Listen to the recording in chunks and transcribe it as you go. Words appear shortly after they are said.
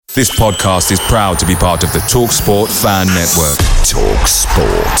This podcast is proud to be part of the TalkSport Fan Network.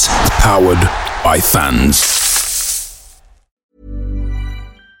 TalkSport. Powered by fans.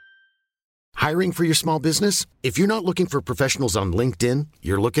 Hiring for your small business? If you're not looking for professionals on LinkedIn,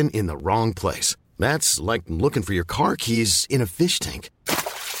 you're looking in the wrong place. That's like looking for your car keys in a fish tank.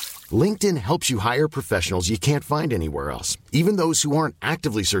 LinkedIn helps you hire professionals you can't find anywhere else, even those who aren't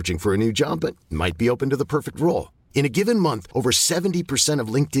actively searching for a new job but might be open to the perfect role. In a given month, over 70% of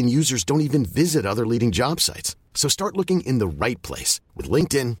LinkedIn users don't even visit other leading job sites. So start looking in the right place. With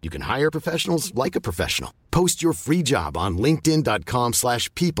LinkedIn, you can hire professionals like a professional. Post your free job on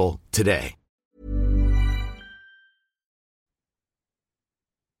linkedin.com/people today.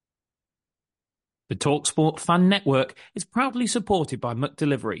 The TalkSport Fan Network is proudly supported by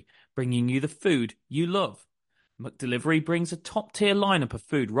McDelivery, bringing you the food you love. McDelivery brings a top-tier lineup of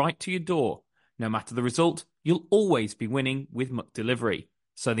food right to your door. No matter the result, you'll always be winning with McDelivery.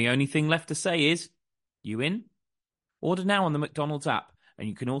 So the only thing left to say is, you in? Order now on the McDonald's app, and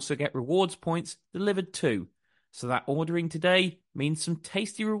you can also get rewards points delivered too. So that ordering today means some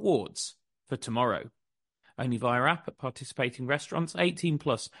tasty rewards for tomorrow. Only via app at participating restaurants, 18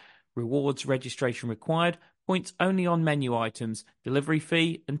 plus. Rewards registration required. Points only on menu items. Delivery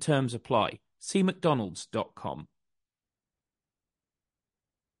fee and terms apply. See mcdonalds.com.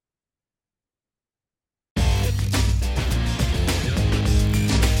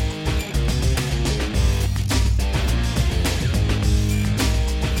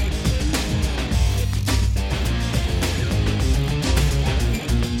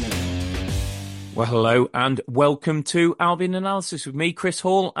 Well, hello and welcome to Albion Analysis with me, Chris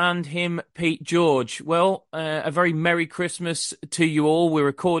Hall, and him, Pete George. Well, a very Merry Christmas to you all. We're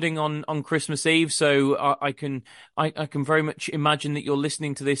recording on Christmas Eve, so I can very much imagine that you're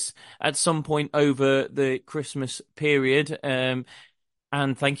listening to this at some point over the Christmas period. And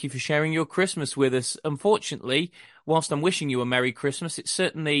thank you for sharing your Christmas with us. Unfortunately, whilst I'm wishing you a Merry Christmas, it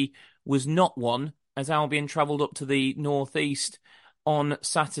certainly was not one, as Albion travelled up to the northeast on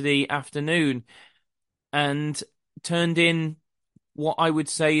Saturday afternoon and turned in what I would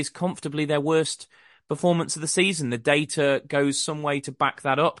say is comfortably their worst performance of the season. The data goes some way to back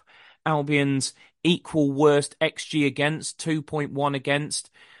that up. Albion's equal worst XG against, 2.1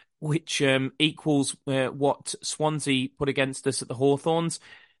 against, which equals what Swansea put against us at the Hawthorns.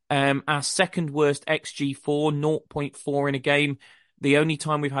 Our second worst XG4, 0.4 in a game. The only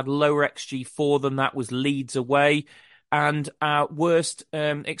time we've had lower XG4 than that was Leeds away. And our worst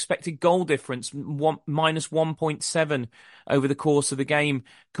expected goal difference, minus 1.7 over the course of the game,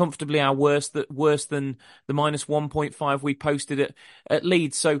 comfortably our worst, worse than the minus 1.5 we posted at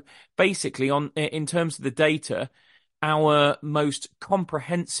Leeds. So basically, in terms of the data, our most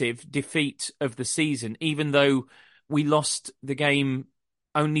comprehensive defeat of the season, even though we lost the game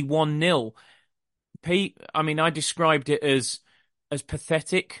only 1-0. Pete, I mean, I described it as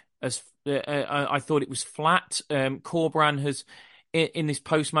pathetic, as I thought it was flat. Corberan has, in his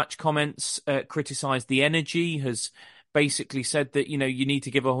post-match comments, criticised the energy, has basically said that, you need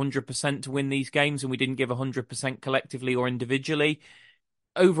to give 100% to win these games, and we didn't give 100% collectively or individually.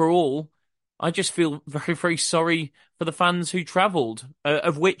 Overall, I just feel very, very sorry for the fans who travelled,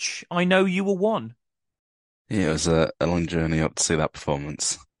 of which I know you were one. Yeah, it was a long journey up to see that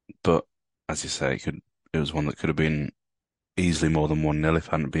performance. But, as you say, it was one that could have been easily more than 1-0 if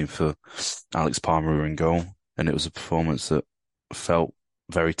it hadn't been for Alex Palmer in goal. And it was a performance that felt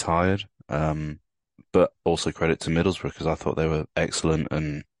very tired. But also credit to Middlesbrough, because I thought they were excellent,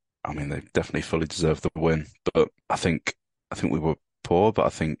 and I mean they definitely fully deserved the win. But I think we were poor, but I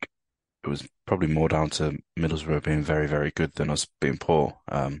think it was probably more down to Middlesbrough being very, very good than us being poor.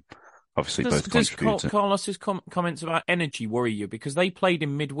 Obviously, both contributed. Does Carlos's comments about energy worry you? Because they played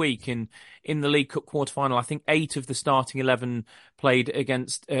in midweek in the League Cup quarter-final. I think 8 of the starting 11 played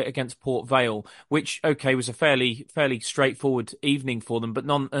against Port Vale, which, okay, was a fairly straightforward evening for them. But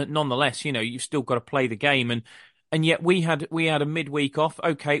nonetheless, you've still got to play the game. And yet we had a midweek off.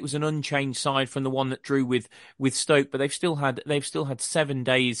 Okay, it was an unchanged side from the one that drew with Stoke, but they've still had 7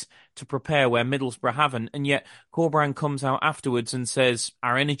 days to prepare, where Middlesbrough haven't. And yet Corberan comes out afterwards and says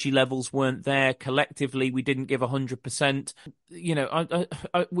our energy levels weren't there collectively. We didn't give 100%.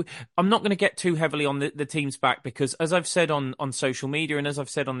 I'm not going to get too heavily on the team's back, because as I've said on social media and as I've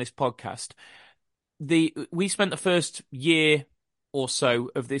said on this podcast, we spent the first year or so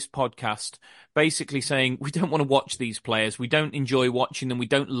of this podcast basically saying we don't want to watch these players, we don't enjoy watching them, we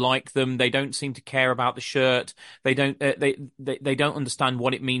don't like them, they don't seem to care about the shirt, they don't understand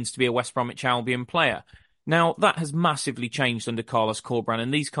what it means to be a West Bromwich Albion player. Now that has massively changed under Carlos Corberan,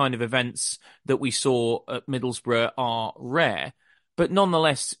 and these kind of events that we saw at Middlesbrough are rare. But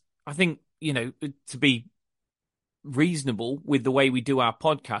nonetheless, I think, to be reasonable with the way we do our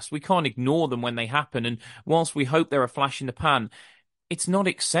podcast, we can't ignore them when they happen. And whilst we hope they're a flash in the pan, it's not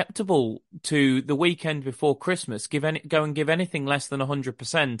acceptable to the weekend before Christmas go and give anything less than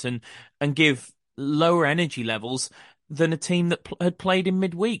 100% and give lower energy levels than a team that had played in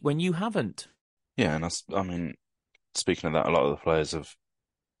midweek when you haven't. Yeah, and I mean, speaking of that, a lot of the players have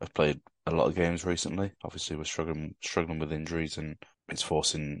played a lot of games recently. Obviously, we're struggling with injuries, and it's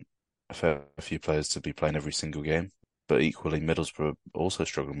forcing a fair few players to be playing every single game. But equally, Middlesbrough also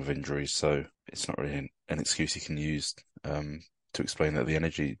struggling with injuries, so it's not really an excuse you can use to explain that the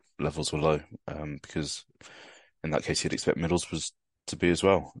energy levels were low. Because in that case, you'd expect Middlesbrough to be as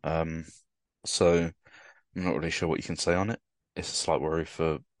well. So I'm not really sure what you can say on it. It's a slight worry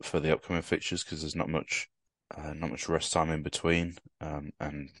for the upcoming fixtures because there's not much rest time in between.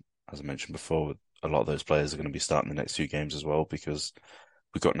 And as I mentioned before, a lot of those players are going to be starting the next few games as well because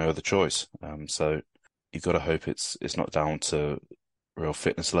we've got no other choice. So you've got to hope it's not down to real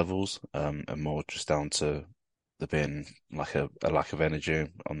fitness levels, and more just down to there being like a lack of energy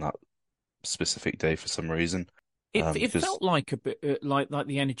on that specific day for some reason. It felt like a bit like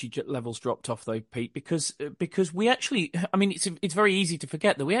the energy levels dropped off though, Pete, because we actually, I mean, it's very easy to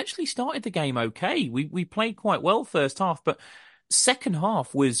forget that we actually started the game okay. We played quite well first half, but second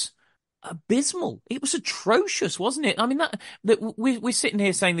half was abysmal. It was atrocious, wasn't it? I mean, that we're sitting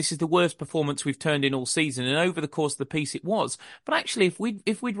here saying this is the worst performance we've turned in all season, and over the course of the piece it was. But actually, if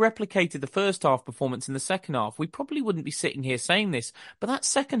we'd replicated the first half performance in the second half, we probably wouldn't be sitting here saying this. But that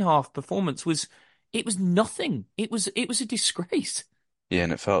second half performance was nothing. It was a disgrace. Yeah,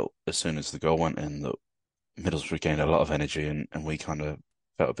 and it felt as soon as the goal went in that Middlesbrough gained a lot of energy, and we kind of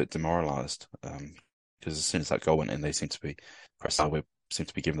felt a bit demoralised. Because as soon as that goal went in, they seemed to be pressed out. We seemed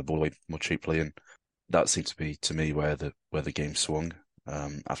to be giving the ball away more cheaply, and that seemed to be, to me, where the game swung.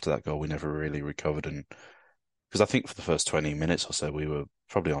 After that goal, we never really recovered, and because I think for the first 20 minutes or so, we were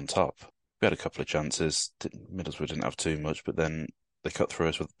probably on top. We had a couple of chances. Middlesbrough didn't have too much, but then they cut through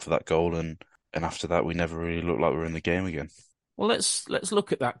us for that goal, and after that, we never really looked like we were in the game again. Well, let's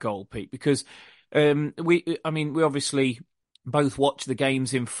look at that goal, Pete, because we obviously both watch the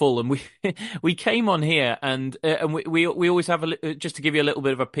games in full, and we came on here and we always have just to give you a little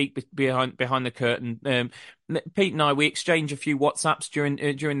bit of a peek behind the curtain. Pete and we exchange a few WhatsApps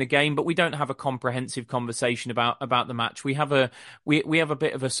during the game, but we don't have a comprehensive conversation about the match. We have a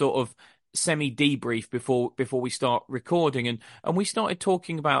bit of a sort of semi debrief before we start recording, and we started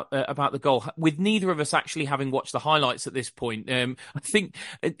talking about the goal with neither of us actually having watched the highlights at this point. I think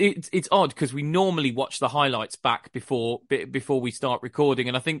it's odd because we normally watch the highlights back before we start recording,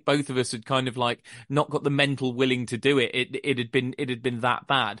 and I think both of us had kind of like not got the mental willing to do it. It had been that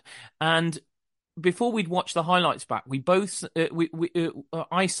bad, and before we'd watched the highlights back, we both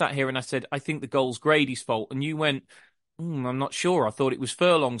I sat here and I said, I think the goal's Grady's fault, and you went, I'm not sure. I thought it was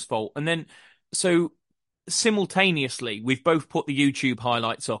Furlong's fault. And then, so simultaneously, we've both put the YouTube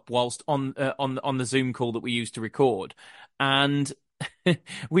highlights up whilst on the Zoom call that we used to record, and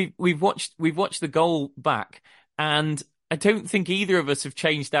we've watched the goal back, and I don't think either of us have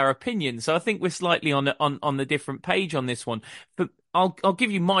changed our opinion. So I think we're slightly on the different page on this one. But I'll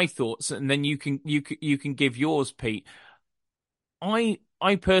give you my thoughts, and then you can give yours, Pete. I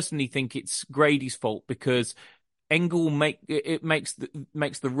personally think it's Grady's fault because Engel makes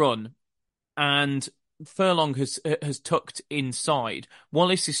the run, and Furlong has tucked inside.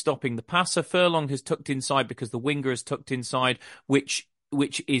 Wallace is stopping the passer. Furlong has tucked inside because the winger has tucked inside, which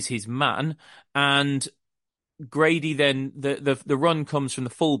is his man. And Grady then the run comes from the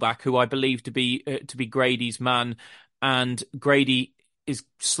fullback, who I believe to be Grady's man, and Grady is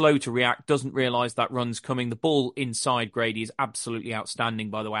slow to react, doesn't realise that run's coming. The ball inside Grady is absolutely outstanding,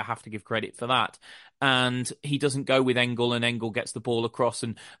 by the way. I have to give credit for that. And he doesn't go with Engel, and Engel gets the ball across.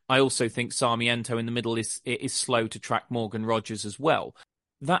 And I also think Sarmiento in the middle is slow to track Morgan Rogers as well.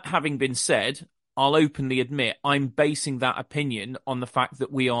 That having been said, I'll openly admit I'm basing that opinion on the fact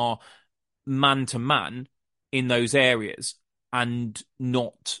that we are man to man in those areas and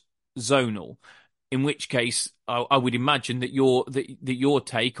not zonal. In which case, I would imagine that your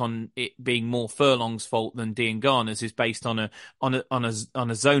take on it being more Furlong's fault than Diangana's is based on a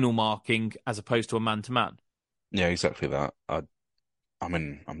zonal marking as opposed to a man to man. Yeah, exactly that. I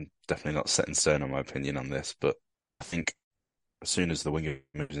mean, I'm definitely not set in stone on my opinion on this, but I think as soon as the winger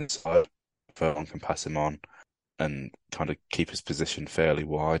moves inside, Furlong can pass him on and kind of keep his position fairly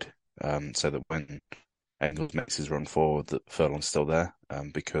wide, so that when Engels makes his run forward, that Furlong's still there,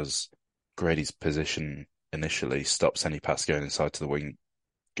 because Grady's position initially stops any pass going inside to the wing,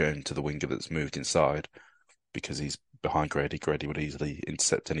 going to the winger that's moved inside, because he's behind Grady. Grady would easily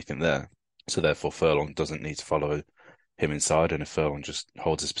intercept anything there. So therefore, Furlong doesn't need to follow him inside. And if Furlong just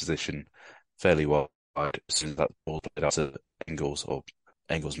holds his position fairly wide, as soon as that ball played out to Engels, or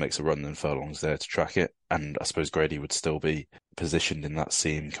Engels makes a run, then Furlong's there to track it. And I suppose Grady would still be positioned in that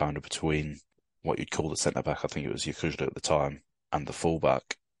seam kind of between what you'd call the centre-back, I think it was Yakuza at the time, and the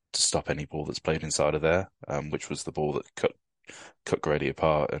full-back to stop any ball that's played inside of there, which was the ball that cut Grady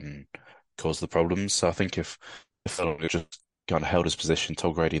apart and caused the problems. So I think if Furlong just kind of held his position,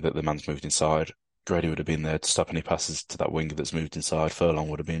 told Grady that the man's moved inside, Grady would have been there to stop any passes to that winger that's moved inside. Furlong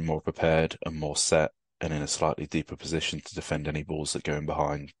would have been more prepared and more set and in a slightly deeper position to defend any balls that go in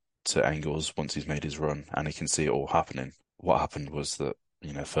behind to Engels once he's made his run and he can see it all happening. What happened was that,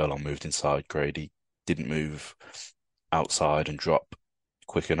 Furlong moved inside, Grady didn't move outside and drop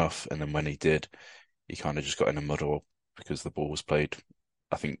quick enough, and then when he did, he kind of just got in a muddle because the ball was played,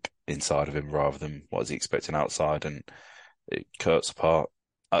 I think, inside of him rather than what was he expecting outside, and it curts apart.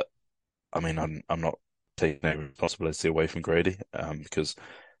 I mean, I'm not taking any responsibility away from Grady, because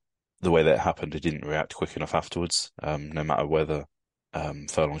the way that it happened, he didn't react quick enough afterwards. No matter whether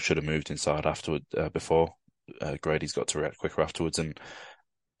Furlong should have moved inside afterward before, Grady's got to react quicker afterwards, and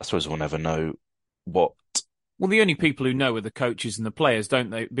I suppose we'll never know what. Well, the only people who know are the coaches and the players,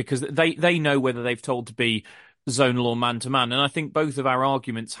 don't they? Because they know whether they've told to be zonal or man to man, and I think both of our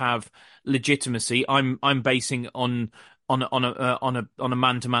arguments have legitimacy. I'm basing on a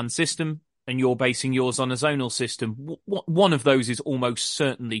man to man system, and you're basing yours on a zonal system. One of those is almost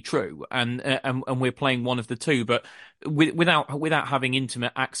certainly true, and we're playing one of the two. But without having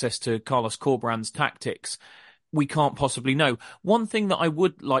intimate access to Carlos Corberán's tactics, we can't possibly know. One thing that I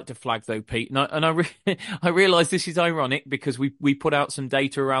would like to flag, though, Pete, I realise this is ironic because we put out some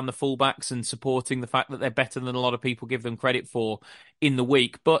data around the fullbacks and supporting the fact that they're better than a lot of people give them credit for in the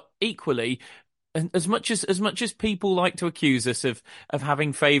week. But equally, as much as people like to accuse us of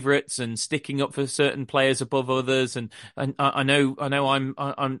having favourites and sticking up for certain players above others, and I know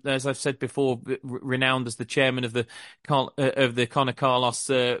I'm as I've said before, renowned as the chairman of the Conor Carlos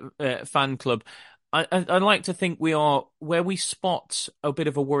fan club. I like to think we are where we spot a bit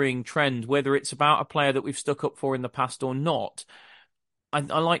of a worrying trend, whether it's about a player that we've stuck up for in the past or not. I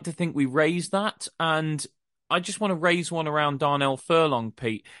like to think we raise that, and I just want to raise one around Darnell Furlong,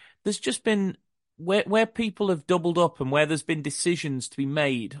 Pete. There's just been where people have doubled up and where there's been decisions to be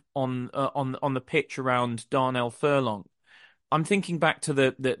made on the pitch around Darnell Furlong. I'm thinking back to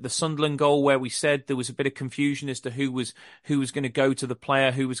the Sunderland goal where we said there was a bit of confusion as to who was going to go to the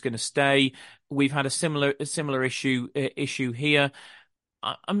player, who was going to stay. We've had a similar issue here.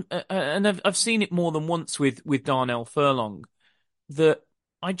 I've seen it more than once with Darnell Furlong, that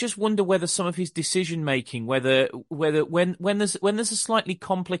I just wonder whether some of his decision making, whether when there's a slightly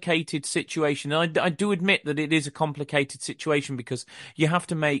complicated situation, and I do admit that it is a complicated situation because you have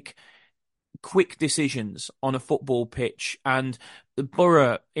to make quick decisions on a football pitch, and the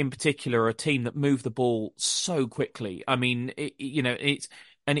Boro in particular are a team that move the ball so quickly. I mean, it's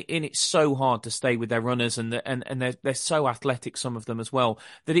so hard to stay with their runners, and they're so athletic, some of them as well,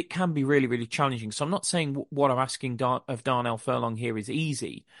 that it can be really, really challenging. So I'm not saying what I'm asking of Darnell Furlong here is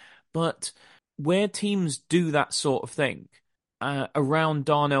easy, but where teams do that sort of thing around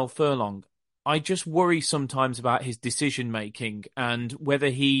Darnell Furlong, I just worry sometimes about his decision making and whether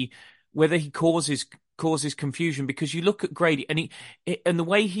he causes confusion, because you look at Grady and the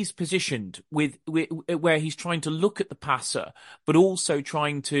way he's positioned with where he's trying to look at the passer, but also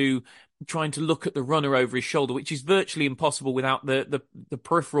trying to look at the runner over his shoulder, which is virtually impossible without the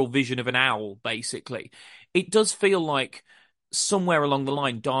peripheral vision of an owl. Basically, it does feel like somewhere along the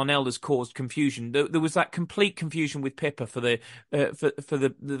line, Darnell has caused confusion. There was that complete confusion with Pippa for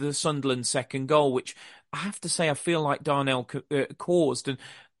the Sunderland second goal, which I have to say I feel like Darnell caused. And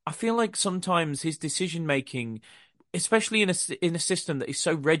I feel like sometimes his decision making, especially in a system that is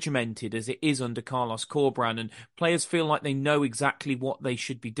so regimented as it is under Carlos Corberán, and players feel like they know exactly what they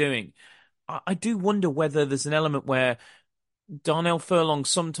should be doing, I do wonder whether there's an element where Darnell Furlong,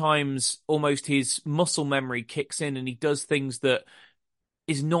 sometimes almost his muscle memory kicks in and he does things that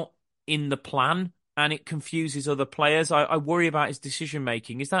is not in the plan, and it confuses other players. I worry about his decision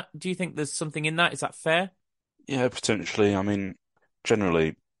making. Do you think there's something in that? Is that fair? Yeah, potentially. I mean,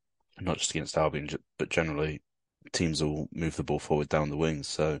 generally, not just against Albion, but generally, teams will move the ball forward down the wings.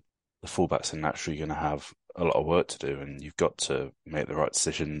 So the fullbacks are naturally going to have a lot of work to do, and you've got to make the right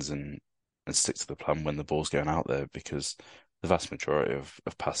decisions and stick to the plan when the ball's going out there, because the vast majority of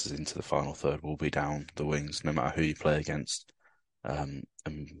passes into the final third will be down the wings, no matter who you play against, and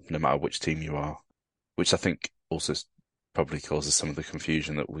no matter which team you are, which I think also probably causes some of the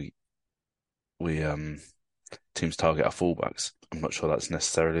confusion that we teams target our fullbacks. I'm not sure that's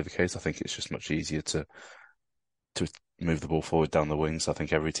necessarily the case. I think it's just much easier to move the ball forward down the wings. I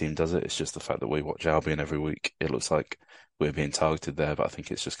think every team does it. It's just the fact that we watch Albion every week. It looks like we're being targeted there, but I think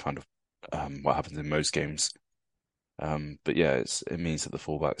it's just kind of what happens in most games. But yeah, it means that the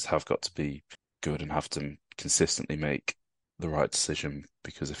fullbacks have got to be good and have to consistently make the right decision,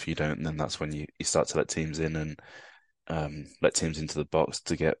 because if you don't, then that's when you start to let teams in and let teams into the box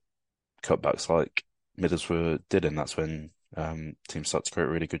to get cutbacks like Middlesbrough did, and that's when teams start to create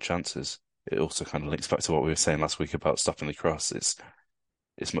really good chances. It also kind of links back to what we were saying last week about stopping the cross. It's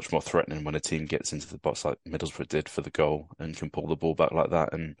much more threatening when a team gets into the box like Middlesbrough did for the goal and can pull the ball back like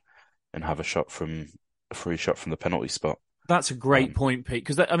that and have a free shot from the penalty spot. That's a great point, Pete,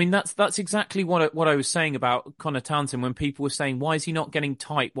 because I mean that's exactly what I was saying about Connor Townsend when people were saying, why is he not getting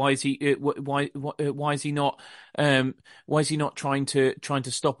tight? Why is he why is he not trying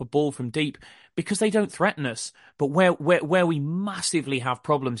to stop a ball from deep? Because they don't threaten us. But where we massively have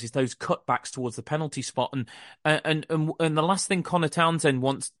problems is those cutbacks towards the penalty spot, and the last thing Connor Townsend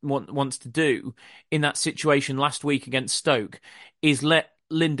wants to do in that situation last week against Stoke is let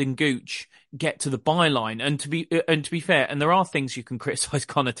Lyndon Gooch get to the byline. And to be fair, and there are things you can criticise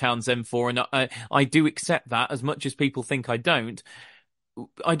Connor Townsend for, and I do accept that, as much as people think I don't.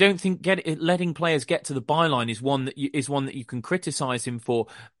 I don't think letting players get to the byline is one that you can criticise him for.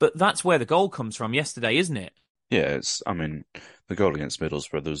 But that's where the goal comes from yesterday, isn't it? Yeah, I mean, the goal against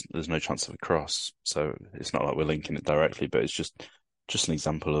Middlesbrough, there's no chance of a cross, so it's not like we're linking it directly, but it's just an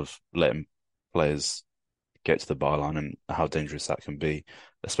example of letting players get to the byline and how dangerous that can be,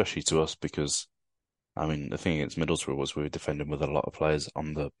 especially to us, because I mean the thing against Middlesbrough was we were defending with a lot of players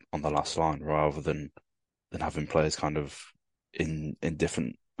on the last line rather than having players kind of in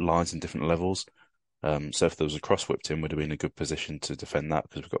different lines and different levels. So if there was a cross whipped in, we'd have been in a good position to defend that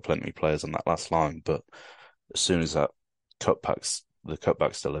because we've got plenty of players on that last line. But as soon as the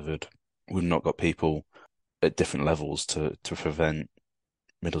cutbacks delivered, we've not got people at different levels to prevent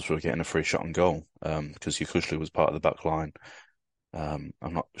Middlesbrough getting a free shot on goal, because Yokushlu was part of the back line. I'm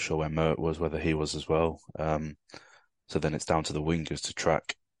not sure where Mert was, whether he was as well. So then it's down to the wingers to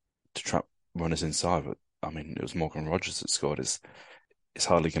track runners inside. But I mean, it was Morgan Rogers that scored. It's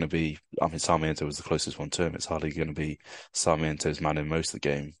hardly going to be. I mean, Sarmiento was the closest one to him. It's hardly going to be Sarmiento's man in most of the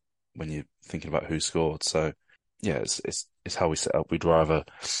game when you're thinking about who scored. So yeah, it's how we set up. We'd rather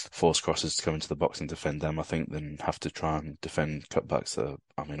force crosses to come into the box and defend them, I think, than have to try and defend cutbacks that are,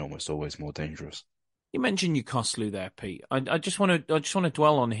 I mean, almost always more dangerous. You mentioned Newcastle there, Pete. I just want to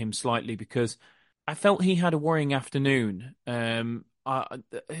dwell on him slightly because I felt he had a worrying afternoon.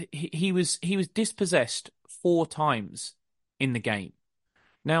 He was dispossessed 4 times in the game.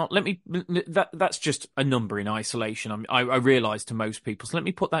 Now, that's just a number in isolation. I realise to most people. So let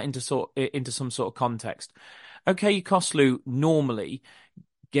me put that into some sort of context. Okay, Koslu normally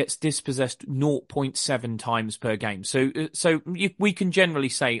gets dispossessed 0.7 times per game. So we can generally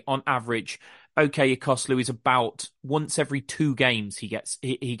say on average, okay, Koslu is about once every 2 games he gets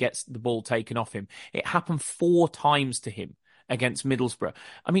the ball taken off him. It happened 4 times to him against Middlesbrough.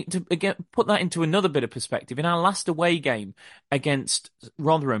 I mean, to again put that into another bit of perspective, in our last away game against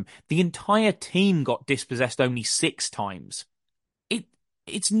Rotherham, the entire team got dispossessed only 6 times.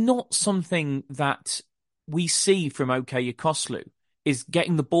 It's not something that we see from OK Koslu, is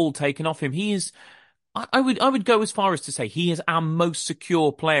getting the ball taken off him. He is, I would go as far as to say he is our most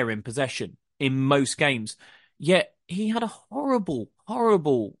secure player in possession in most games. Yet he had a horrible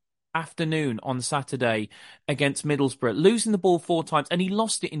afternoon on Saturday against Middlesbrough, losing the ball 4 times, and he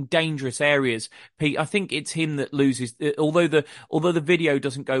lost it in dangerous areas. Pete, I think it's him that loses. Although the video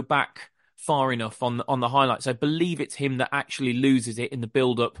doesn't go back far enough on the highlights, I believe it's him that actually loses it in the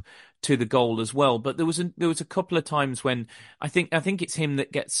build up to the goal as well. But there was a couple of times when I think it's him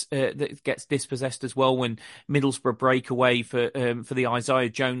that gets dispossessed as well, when Middlesbrough break away for the Isaiah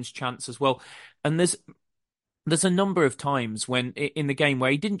Jones chance as well. And there's a number of times when in the game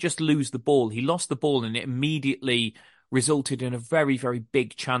where he didn't just lose the ball, he lost the ball, and it immediately resulted in a very, very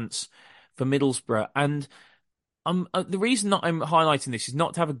big chance for Middlesbrough. And the reason that I'm highlighting this is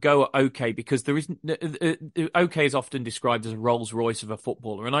not to have a go at OK, because there isn't. OK is often described as a Rolls Royce of a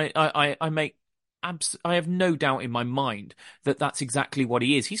footballer, and I have no doubt in my mind that that's exactly what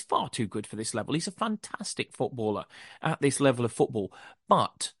he is. He's far too good for this level. He's a fantastic footballer at this level of football.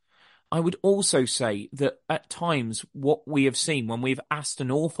 But I would also say that at times what we have seen when we've asked an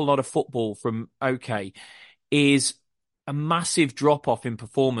awful lot of football from OK is a massive drop off in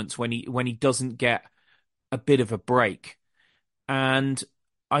performance when he doesn't get a bit of a break. And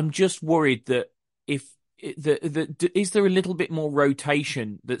I'm just worried that is there a little bit more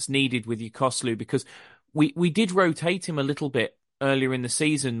rotation that's needed with Yokoslu, because we did rotate him a little bit earlier in the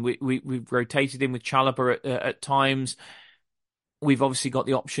season. We rotated him with Chalobah at times. We've obviously got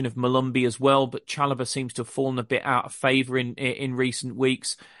the option of Malumbi as well, but Chalobah seems to have fallen a bit out of favour in recent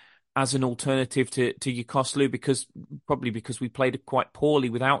weeks as an alternative to Yokoslu, because we played quite poorly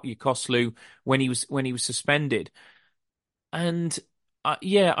without Yokoslu when he was suspended. And I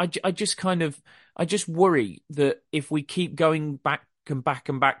just worry that if we keep going back and back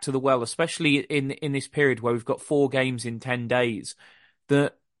and back to the well, especially in this period where we've got 4 games in 10 days,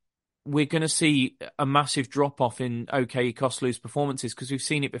 that we're going to see a massive drop off in Yokoslu's performances, because we've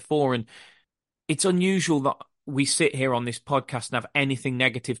seen it before, and it's unusual that we sit here on this podcast and have anything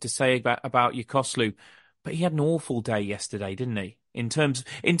negative to say about Yokoslu, but he had an awful day yesterday, didn't he? In terms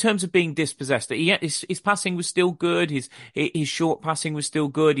of being dispossessed, his passing was still good. His short passing was still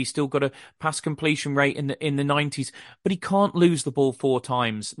good. He's still got a pass completion rate in the 90s, but he can't lose the ball 4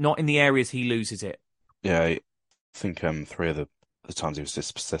 times. Not in the areas he loses it. Yeah, I think 3 of the times he was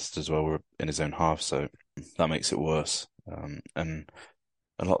dispossessed as well were in his own half, so that makes it worse. And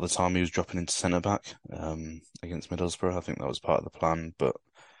a lot of the time he was dropping into centre back against Middlesbrough. I think that was part of the plan, but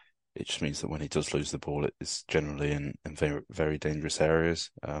it just means that when he does lose the ball, it's generally in very, very dangerous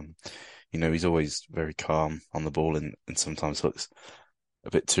areas. He's always very calm on the ball and sometimes looks a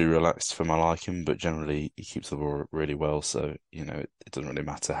bit too relaxed for my liking, but generally he keeps the ball really well. So, it doesn't really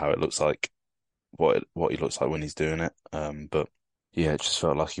matter how it looks like, what he looks like when he's doing it. But yeah, it just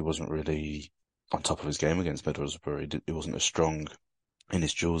felt like he wasn't really on top of his game against Middlesbrough. He wasn't as strong in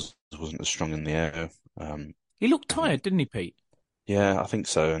his duels, wasn't as strong in the air. He looked tired, didn't he, Pete? Yeah, I think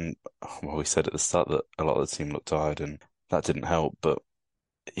so. And we said at the start that a lot of the team looked tired, and that didn't help. But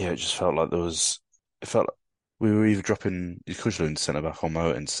yeah, it just felt like it felt like we were either dropping Yokoslu into centre back or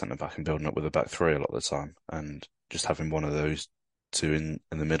Mo into centre back and building up with a back 3 a lot of the time, and just having one of those 2 in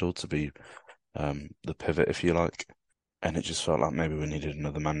the middle to be the pivot, if you like. And it just felt like maybe we needed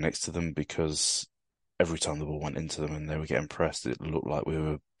another man next to them, because every time the ball went into them and they were getting pressed, it looked like we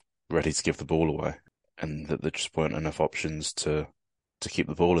were ready to give the ball away, and that there just weren't enough options to keep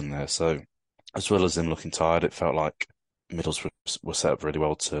the ball in there. So, as well as them looking tired, it felt like Middlesbrough were set up really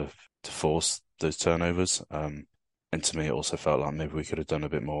well to force those turnovers. And to me, it also felt like maybe we could have done a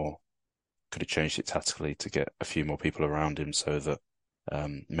bit more, could have changed it tactically to get a few more people around him, so that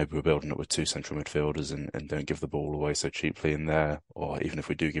maybe we're building up with 2 central midfielders and don't give the ball away so cheaply in there. Or even if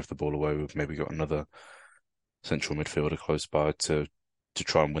we do give the ball away, we've maybe got another central midfielder close by to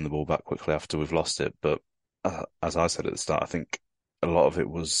try and win the ball back quickly after we've lost it. But as I said at the start, I think a lot of it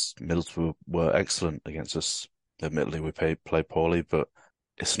was Middlesbrough were excellent against us. Admittedly, we played poorly, but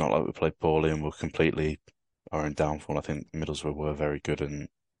it's not like we played poorly and we're completely our own downfall. I think Middlesbrough were very good, and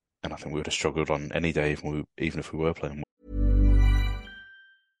I think we would have struggled on any day even if we were playing.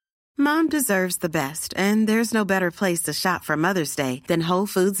 Mom deserves the best, and there's no better place to shop for Mother's Day than Whole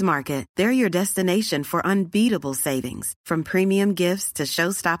Foods Market. They're your destination for unbeatable savings, from premium gifts to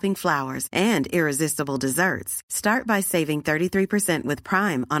show-stopping flowers and irresistible desserts. Start by saving 33% with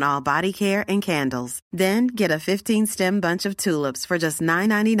Prime on all body care and candles. Then get a 15-stem bunch of tulips for just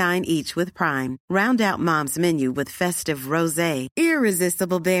 $9.99 each with Prime. Round out Mom's menu with festive rosé,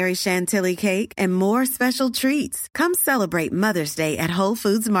 irresistible berry chantilly cake, and more special treats. Come celebrate Mother's Day at Whole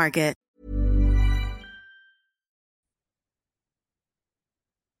Foods Market.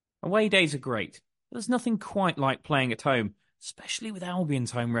 Away days are great, but there's nothing quite like playing at home, especially with Albion's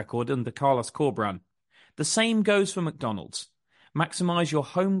home record under Carlos Corberán. The same goes for McDonald's. Maximise your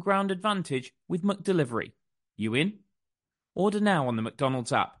home ground advantage with McDelivery. You in? Order now on the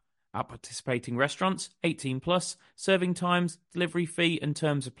McDonald's app. At participating restaurants, 18 plus, serving times, delivery fee and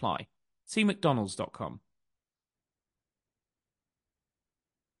terms apply. See mcdonalds.com.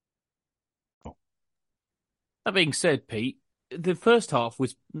 That being said, Pete, the first half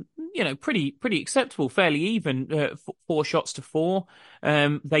was, pretty acceptable, fairly even. 4 shots to 4.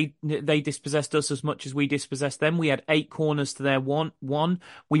 They dispossessed us as much as we dispossessed them. We had 8 corners to their 1.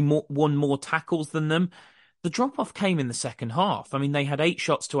 We won more tackles than them. The drop off came in the second half. I mean, they had 8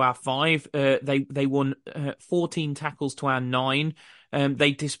 shots to our 5. They won 14 tackles to our 9.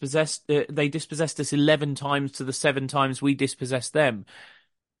 They dispossessed us 11 times to the 7 times we dispossessed them.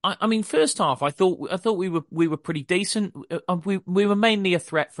 I mean, first half, I thought we were pretty decent. We were mainly a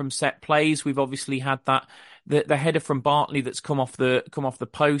threat from set plays. We've obviously had that the header from Bartley that's come off the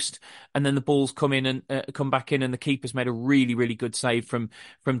post, and then the ball's come in and come back in, and the keeper's made a really, really good save from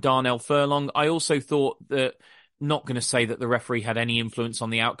Darnell Furlong. I also thought that, not going to say that the referee had any influence on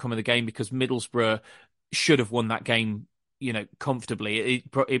the outcome of the game, because Middlesbrough should have won that game, comfortably.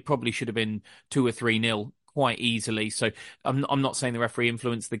 It probably should have been 2 or 3-0, quite easily. So I'm not saying the referee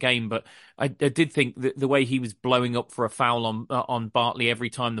influenced the game, but I did think that the way he was blowing up for a foul on Bartley every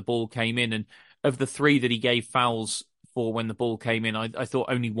time the ball came in, and of the three that he gave fouls for when the ball came in, I thought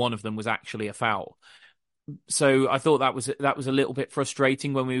only one of them was actually a foul. So I thought that was a little bit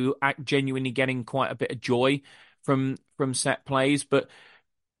frustrating when we were genuinely getting quite a bit of joy from set plays. But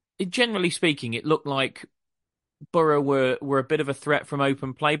generally speaking, it looked like Boro were a bit of a threat from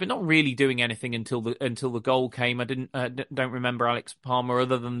open play, but not really doing anything until the goal came. I don't remember Alex Palmer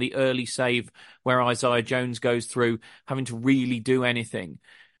other than the early save where Isaiah Jones goes through having to really do anything.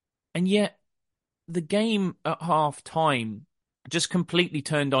 And yet the game at half time just completely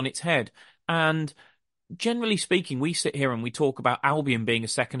turned on its head. And generally speaking, we sit here and we talk about Albion being a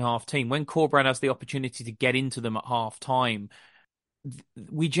second half team. When Corbrad has the opportunity to get into them at half time,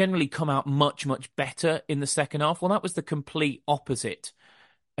 we generally come out much, much better in the second half. Well, that was the complete opposite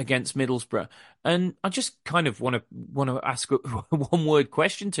against Middlesbrough. And I just kind of want to ask a one word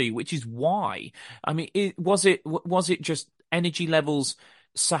question to you, which is why? I mean, was it just energy levels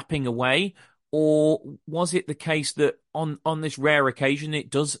sapping away? Or was it the case that on this rare occasion, it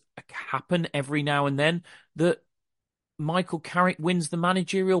does happen every now and then, that Michael Carrick wins the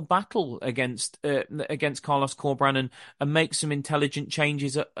managerial battle against Carlos Corberán and makes some intelligent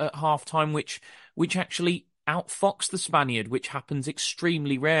changes at half time, which actually outfox the Spaniard, which happens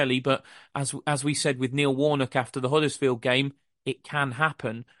extremely rarely. But as we said with Neil Warnock after the Huddersfield game, it can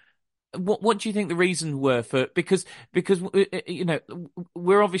happen. What do you think the reasons were for, because you know,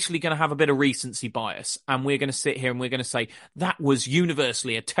 we're obviously going to have a bit of recency bias, and we're going to sit here and we're going to say that was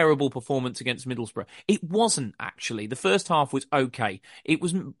universally a terrible performance against Middlesbrough. It wasn't actually. The first half was okay. It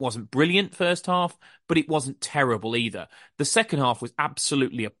wasn't brilliant first half, but it wasn't terrible either. The second half was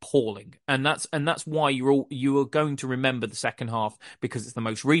absolutely appalling, and that's why you are going to remember the second half, because it's the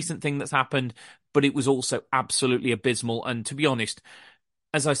most recent thing that's happened, but it was also absolutely abysmal. And to be honest,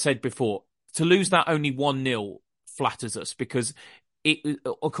 as I said before, to lose that only 1-0 flatters us, because it,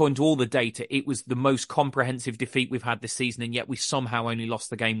 according to all the data, it was the most comprehensive defeat we've had this season, and yet we somehow only lost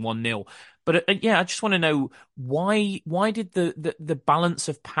the game 1-0. But yeah, I just want to know why did the balance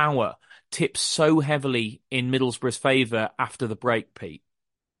of power tip so heavily in Middlesbrough's favour after the break, Pete?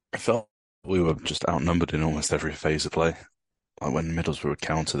 I felt we were just outnumbered in almost every phase of play. Like when Middlesbrough would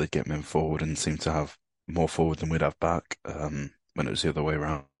counter, they'd get men forward and seem to have more forward than we'd have back. When it was the other way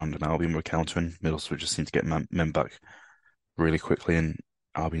around and Albion were countering, Middlesbrough just seemed to get men back really quickly, and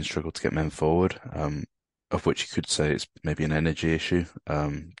Albion struggled to get men forward, of which you could say it's maybe an energy issue.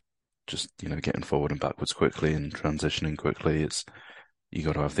 Just, getting forward and backwards quickly and transitioning quickly. You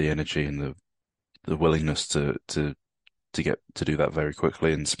got to have the energy and the willingness to get to do that very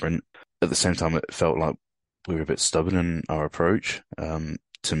quickly and sprint. At the same time, it felt like we were a bit stubborn in our approach.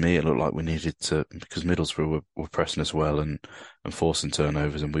 To me, it looked like we needed to, because Middlesbrough were pressing us well and forcing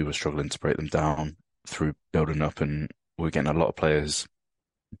turnovers, and we were struggling to break them down through building up, and we were getting a lot of players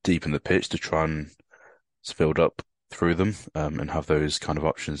deep in the pitch to try and build up through them, and have those kind of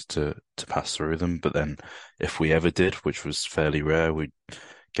options to pass through them. But then if we ever did, which was fairly rare, we'd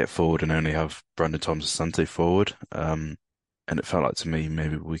get forward and only have Brandon Thomas-Asante forward. And it felt like to me,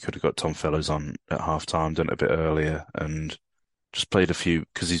 maybe we could have got Tom Fellows on at half time, done it a bit earlier, and just played a few,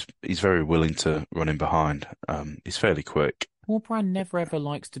 because he's very willing to run in behind. He's fairly quick. Corberán never ever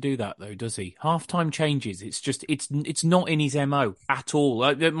likes to do that, though, does he? Half-time changes. It's just it's not in his MO at all.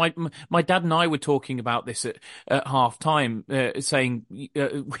 My dad and I were talking about this at half-time, saying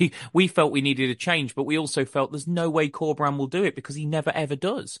we felt we needed a change, but we also felt there's no way Corberán will do it, because he never ever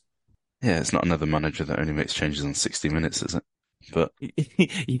does. Yeah, it's not another manager that only makes changes on 60 minutes, is it? But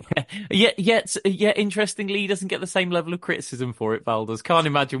yeah. Interestingly, he doesn't get the same level of criticism for it, Valdez. Can't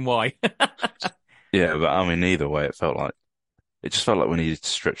imagine why. Yeah, but I mean, either way, it just felt like we needed to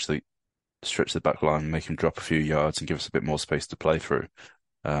stretch the back line, make him drop a few yards, and give us a bit more space to play through.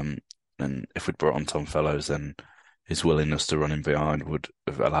 And if we'd brought on Tom Fellows, then his willingness to run in behind would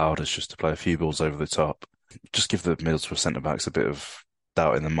have allowed us just to play a few balls over the top. Just give the Middlesbrough centre backs a bit of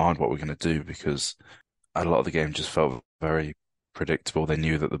doubt in their mind what we're going to do, because a lot of the game just felt very predictable. They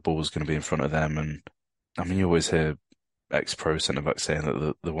knew that the ball was going to be in front of them, and I mean, you always hear ex-pro centre backs saying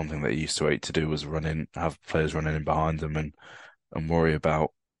that the one thing they used to hate to do was have players running in behind them and worry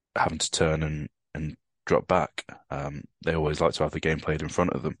about having to turn and drop back. They always like to have the game played in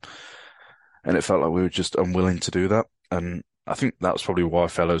front of them, and it felt like we were just unwilling to do that. And I think that was probably why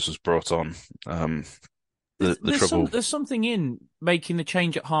Fellows was brought on. There's something in making the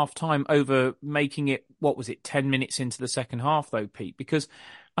change at half time over making it, 10 minutes into the second half, though, Pete? Because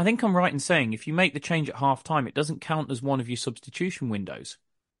I think I'm right in saying if you make the change at half time, it doesn't count as one of your substitution windows.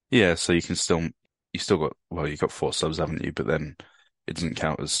 Yeah, so you can still you still got, well, you got 4 subs, haven't you? But then it doesn't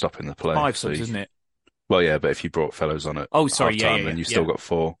count as stopping the play. 5 subs, isn't it? Well, yeah, but if you brought fellows on at Oh, sorry. half Yeah, time, yeah, then yeah, you still yeah. got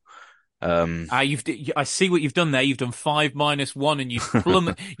 4. Um, I see what you've done there. You've done 5 minus 1, and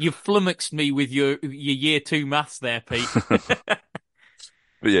you've flummoxed me with your year 2 maths there, Pete. but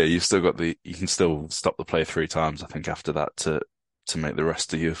yeah, you've still got you can still stop the play 3 times, I think, after that to make the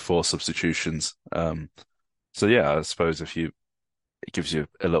rest of your 4 substitutions. So yeah, I suppose it gives you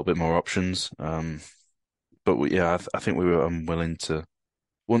a little bit more options. But yeah, I think we were unwilling to.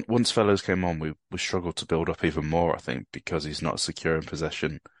 Once Fellows came on, we struggled to build up even more, I think, because he's not secure in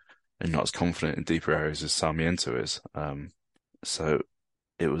possession and not as confident in deeper areas as Sarmiento is. So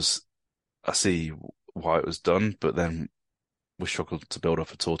it was, I see why it was done, but then we struggled to build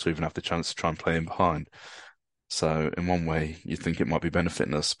up at all to even have the chance to try and play in behind. So in one way, you'd think it might be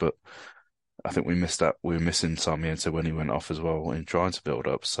benefiting us, but I think we missed that. We were missing Sarmiento when he went off as well in trying to build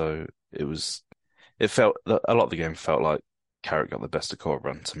up. So it felt, a lot of the game felt like Carrick got the best of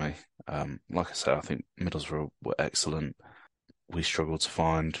Corberan to me. Like I said, I think Middlesbrough were excellent. We struggled to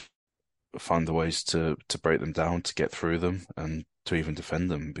find the ways to break them down, to get through them, and to even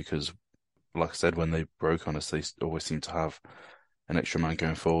defend them. Because, like I said, when they broke on us, they always seemed to have an extra man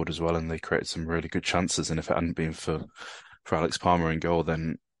going forward as well, and they created some really good chances. And if it hadn't been for Alex Palmer in goal,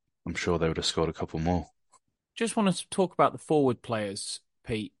 then I'm sure they would have scored a couple more. Just wanted to talk about the forward players,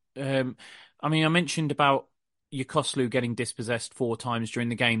 Pete. I mean, I mentioned about Yokoslu getting dispossessed 4 times during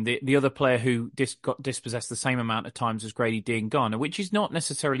the game. The other player who got dispossessed the same amount of times was Grady Diangana, which is not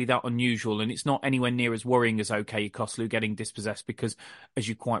necessarily that unusual, and it's not anywhere near as worrying as OK Yokoslu getting dispossessed because, as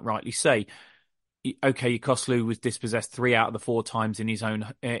you quite rightly say, OK Yokoslu was dispossessed 3 out of the 4 times in his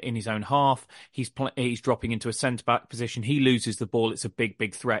own half. He's dropping into a centre back position. He loses the ball. It's a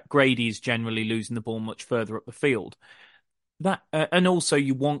big threat. Grady is generally losing the ball much further up the field. And also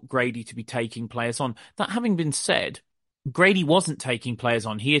you want Grady to be taking players on. That having been said, Grady wasn't taking players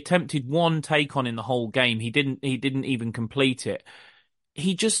on. He attempted 1 take on in the whole game. He didn't even complete it.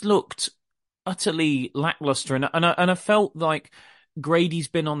 He just looked utterly lackluster, and I felt like Grady's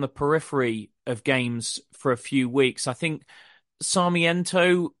been on the periphery of games for a few weeks. I think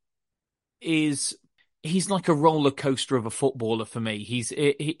Sarmiento is he's like a roller coaster of a footballer for me. He's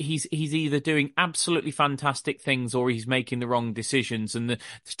either doing absolutely fantastic things or he's making the wrong decisions, and there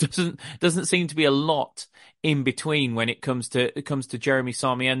doesn't seem to be a lot in between when it comes to Jeremy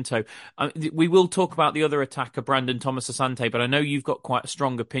Sarmiento. We will talk about the other attacker, Brandon Thomas Asante, but I know you've got quite a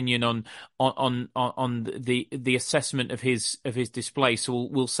strong opinion on the assessment of his display, so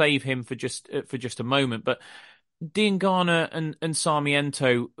we'll save him for just a moment, but. Diangana and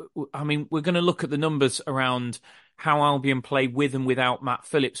Sarmiento, I mean, we're going to look at the numbers around how Albion play with and without Matt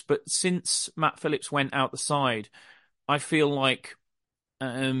Phillips. But since Matt Phillips went out the side, I feel like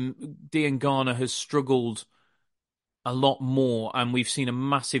Diangana has struggled a lot more, and we've seen a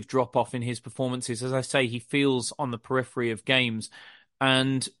massive drop off in his performances. As I say, he feels on the periphery of games,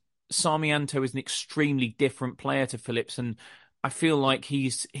 and Sarmiento is an extremely different player to Phillips, and I feel like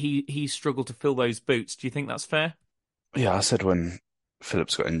he's struggled to fill those boots. Do you think that's fair? Yeah, I said when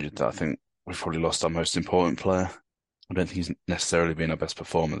Phillips got injured that I think we've probably lost our most important player. I don't think he's necessarily been our best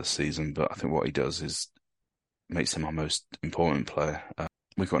performer this season, but I think what he does is makes him our most important player.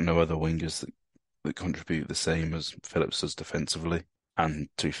 We've got no other wingers that contribute the same as Phillips does defensively. And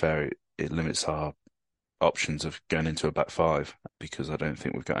to be fair, it limits our options of going into a back 5 because I don't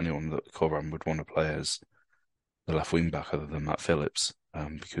think we've got anyone that Corberan would want to play as the left wing back other than Matt Phillips,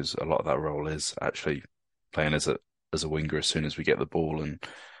 because a lot of that role is actually playing as a winger as soon as we get the ball. And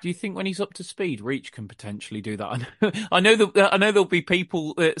do you think when he's up to speed, Reach can potentially do that? I know there'll be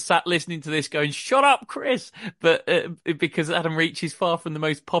people sat listening to this going, "Shut up, Chris," but because Adam Reach is far from the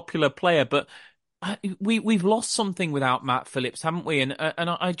most popular player, but. We've lost something without Matt Phillips, haven't we? And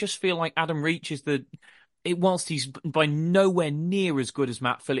I just feel like Adam Reach is whilst he's by nowhere near as good as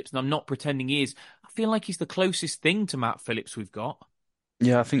Matt Phillips, and I'm not pretending he is, I feel like he's the closest thing to Matt Phillips we've got.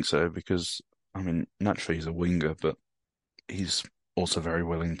 yeah, I think so because I mean naturally he's a winger, but he's also very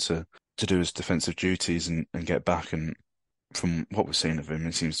willing to do his defensive duties and get back. And from what we've seen of him,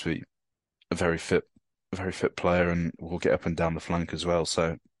 he seems to be a very fit player and will get up and down the flank as well.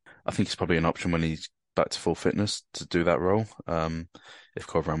 So I think he's probably an option when he's back to full fitness to do that role. If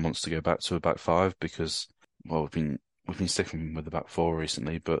Corberan wants to go back to a back 5, because well, we've been sticking with the back 4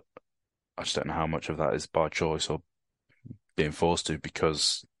 recently, but I just don't know how much of that is by choice or being forced to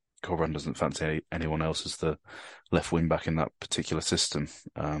because Corberan doesn't fancy anyone else as the left wing back in that particular system.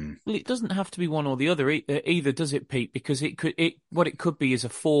 Well, it doesn't have to be one or the other either, does it, Pete? Because what it could be is a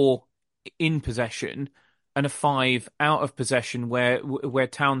 4 in possession and a 5 out of possession where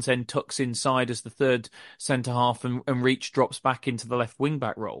Townsend tucks inside as the third centre half and Reach drops back into the left wing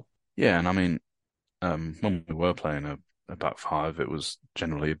back role. Yeah, and I mean, when we were playing a back five, it was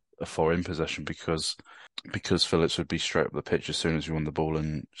generally a 4 in possession because Phillips would be straight up the pitch as soon as we won the ball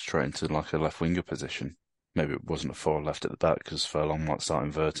and straight into like a left winger position. Maybe it wasn't a 4 left at the back because Furlong might start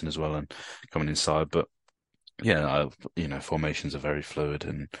inverting as well and coming inside. But yeah, formations are very fluid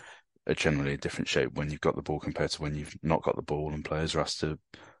and are generally a different shape when you've got the ball compared to when you've not got the ball, and players are asked to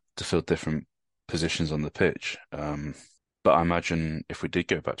fill different positions on the pitch. But I imagine if we did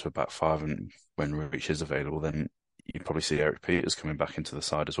go back to a back five and when Reach is available, then you'd probably see Eric Peters coming back into the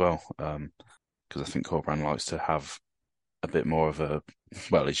side as well. Because I think Corberán likes to have a bit more of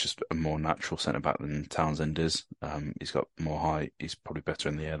he's just a more natural centre back than Townsend is. He's got more height. He's probably better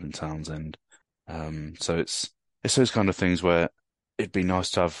in the air than Townsend. So it's those kind of things where it'd be nice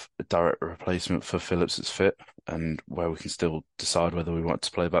to have a direct replacement for Phillips that's fit and where we can still decide whether we want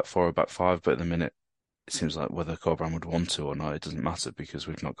to play back 4 or back 5. But at the minute, it seems like whether Corberán would want to or not, it doesn't matter because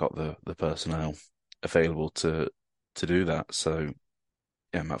we've not got the personnel available to do that. So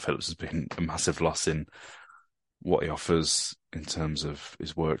yeah, Matt Phillips has been a massive loss in what he offers in terms of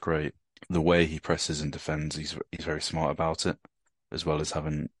his work rate, the way he presses and defends. He's very smart about it, as well as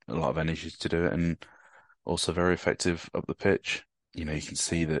having a lot of energy to do it, and also very effective up the pitch. You can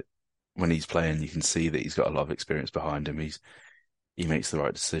see that when he's playing, you can see that he's got a lot of experience behind him. He makes the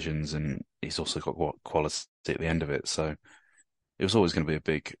right decisions, and he's also got quality at the end of it. So it was always going to be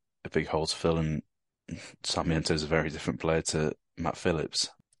a big hole to fill, and Sarmiento is a very different player to Matt Phillips.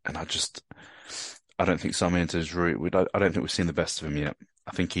 And I don't think Sarmiento's route. I don't think we've seen the best of him yet.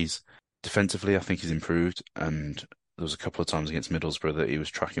 I think he's improved, and there was a couple of times against Middlesbrough that he was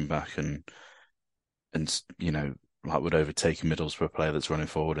tracking back and would overtake a Middlesbrough player that's running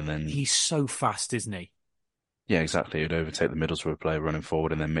forward, and then he's so fast, isn't he? Yeah, exactly. He'd overtake the Middlesbrough player running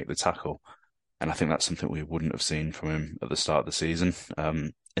forward and then make the tackle. And I think that's something we wouldn't have seen from him at the start of the season.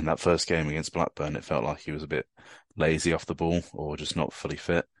 In that first game against Blackburn, it felt like he was a bit lazy off the ball or just not fully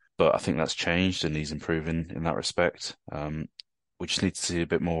fit. But I think that's changed and he's improving in that respect. We just need to see a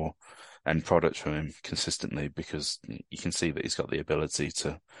bit more end product from him consistently because you can see that he's got the ability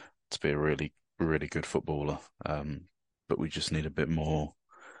to be a really, really good footballer. But we just need a bit more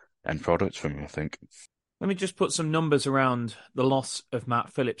end product from him, I think. Let me just put some numbers around the loss of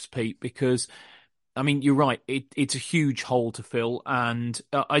Matt Phillips, Pete, because, I mean, you're right. It's a huge hole to fill. And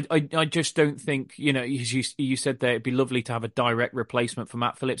I just don't think, as you said there, it'd be lovely to have a direct replacement for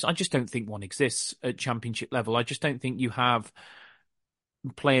Matt Phillips. I just don't think one exists at championship level. I just don't think you have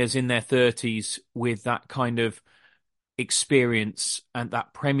players in their 30s with that kind of experience and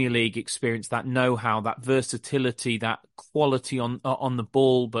that Premier League experience, that know-how, that versatility, that quality on the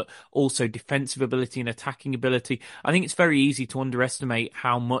ball, but also defensive ability and attacking ability. I think it's very easy to underestimate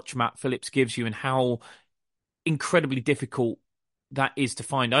how much Matt Phillips gives you and how incredibly difficult that is to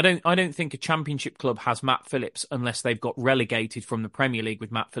find. I don't think a championship club has Matt Phillips unless they've got relegated from the Premier League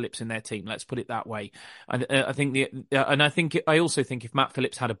with Matt Phillips in their team. Let's put it that way. And I also think if Matt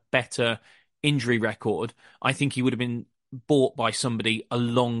Phillips had a better injury record, I think he would have been bought by somebody a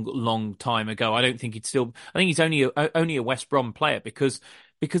long, long time ago. I think he's only a West Brom player because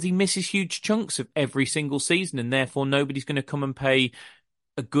he misses huge chunks of every single season, and therefore nobody's going to come and pay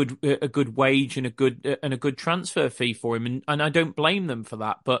a good wage and a good transfer fee for him, and I don't blame them for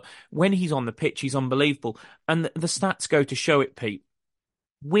that. But when he's on the pitch, he's unbelievable, and the stats go to show it, Pete.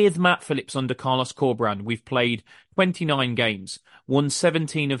 With Matt Phillips under Carlos Corberán, we've played 29 games, won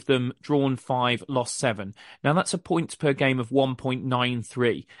 17 of them, drawn 5, lost 7. Now that's a points per game of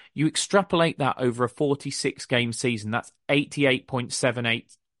 1.93. You extrapolate that over a 46-game season, that's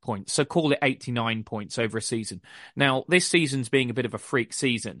 88.78 points. So call it 89 points over a season. Now, this season's being a bit of a freak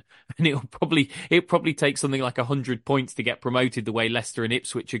season, and it'll probably take something like 100 points to get promoted the way Leicester and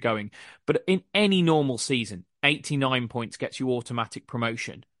Ipswich are going. But in any normal season, 89 points gets you automatic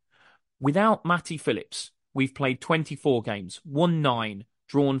promotion. Without Matty Phillips, we've played 24 games, won 9,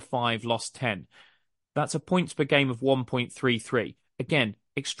 drawn 5, lost 10. That's a points per game of 1.33. Again,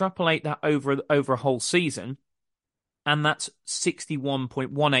 extrapolate that over a whole season, and that's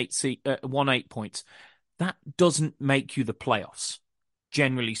 61.18 points. That doesn't make you the playoffs,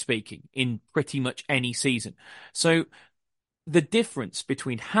 generally speaking, in pretty much any season. So the difference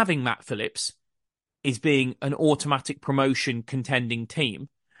between having Matt Phillips is being an automatic promotion contending team,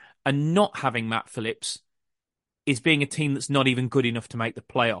 and not having Matt Phillips is being a team that's not even good enough to make the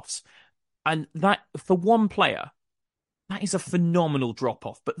playoffs. And that, for one player, that is a phenomenal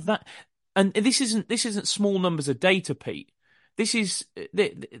drop-off. And this isn't small numbers of data, Pete. This is,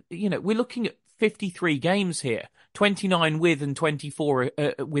 we're looking at 53 games here, 29 with and 24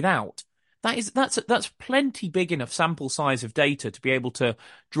 without. That's plenty big enough sample size of data to be able to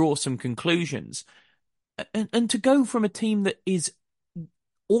draw some conclusions. And to go from a team that is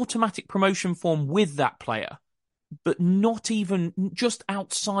automatic promotion form with that player, but not even just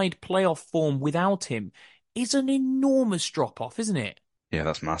outside playoff form without him, is an enormous drop off, isn't it? Yeah,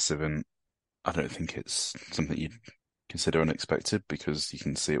 that's massive, and I don't think it's something you'd consider unexpected because you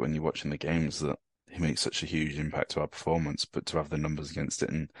can see it when you're watching the games that he makes such a huge impact to our performance, but to have the numbers against it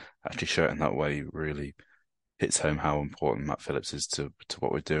and actually show it in that way really hits home how important Matt Phillips is to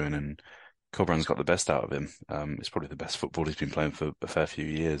what we're doing. And Corberan's got the best out of him. It's probably the best football he's been playing for a fair few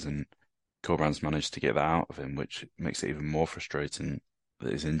years, and Corberan's managed to get that out of him, which makes it even more frustrating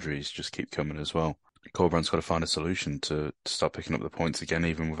that his injuries just keep coming as well. Corberan's got to find a solution to start picking up the points again,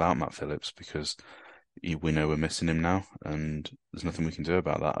 even without Matt Phillips, because we know we're missing him now, and there's nothing we can do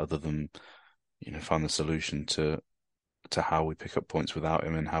about that other than, find the solution to how we pick up points without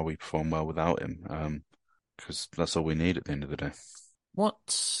him and how we perform well without him, because that's all we need at the end of the day.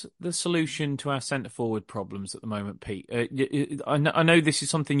 What's the solution to our centre forward problems at the moment, Pete? I know this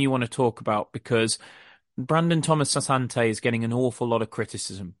is something you want to talk about because Brandon Thomas Asante is getting an awful lot of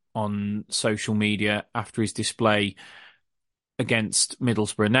criticism on social media after his display against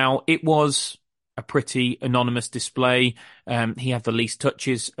Middlesbrough. Now, it was a pretty anonymous display. He had the least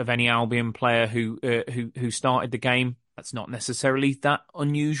touches of any Albion player who started the game. That's not necessarily that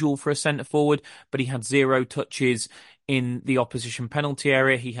unusual for a centre forward, but he had 0 touches in the opposition penalty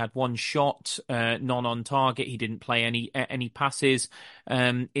area. He had 1 shot, none on target. He didn't play any passes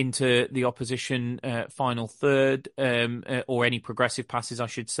into the opposition final third, or any progressive passes, I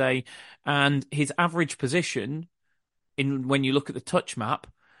should say. And his average position, when you look at the touch map,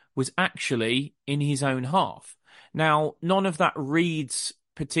 was actually in his own half. Now, none of that reads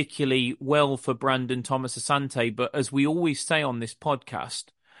particularly well for Brandon Thomas Asante, but as we always say on this podcast,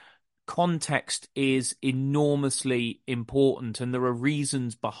 context is enormously important, and there are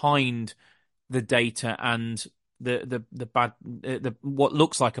reasons behind the data and the bad what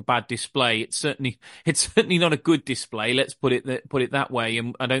looks like a bad display. It's certainly not a good display. Let's put it that way.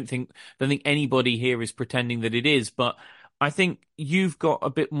 And I don't think anybody here is pretending that it is, but I think you've got a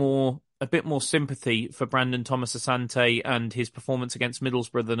bit more sympathy for Brandon Thomas Asante and his performance against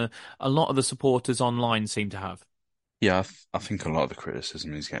Middlesbrough than a lot of the supporters online seem to have. Yeah, I think a lot of the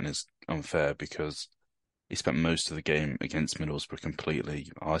criticism he's getting is unfair because he spent most of the game against Middlesbrough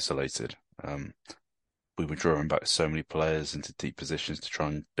completely isolated. We were drawing back so many players into deep positions to try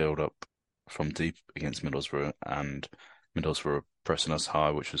and build up from deep against Middlesbrough, and Middlesbrough were pressing us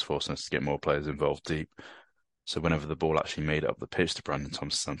high, which was forcing us to get more players involved deep. So whenever the ball actually made it up the pitch to Brandon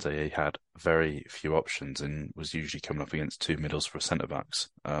Thomas Asante, he had very few options and was usually coming up against 2 Middlesbrough centre-backs.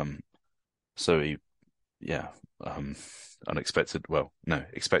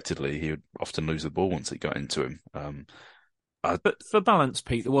 Expectedly, he would often lose the ball once it got into him. But for balance,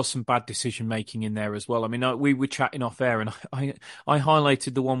 Pete, there was some bad decision making in there as well. I mean, we were chatting off air, and I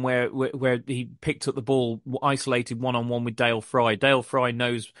highlighted the one where he picked up the ball, isolated 1-on-1 with Dale Fry. Dale Fry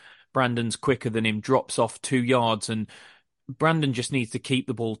knows Brandon's quicker than him, drops off 2 yards, and Brandon just needs to keep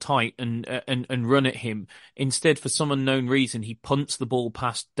the ball tight and run at him. Instead, for some unknown reason, he punts the ball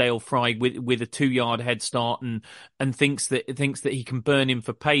past Dale Fry with a 2-yard head start and thinks that he can burn him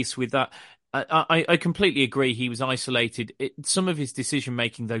for pace with that. I completely agree. He was isolated. Some of his decision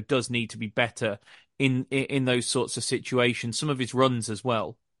making, though, does need to be better in those sorts of situations. Some of his runs as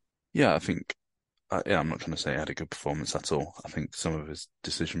well. Yeah, I think. I'm not trying to say he had a good performance at all. I think some of his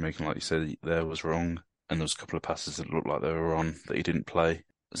decision making, like you said, there was wrong, and there was a couple of passes that looked like they were on that he didn't play.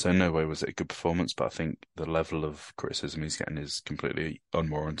 So in no way was it a good performance. But I think the level of criticism he's getting is completely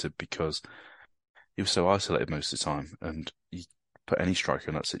unwarranted because he was so isolated most of the time, and you put any striker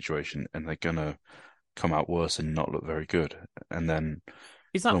in that situation and they're going to come out worse and not look very good. And then...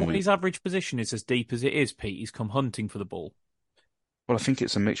 Is that what his average position is, as deep as it is, Pete? He's come hunting for the ball. Well, I think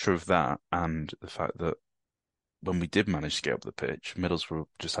it's a mixture of that and the fact that when we did manage to get up the pitch, Middlesbrough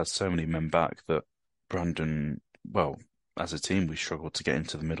just had so many men back that Brandon, well, as a team, we struggled to get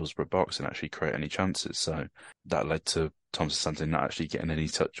into the Middlesbrough box and actually create any chances. So that led to Thomas Asante not actually getting any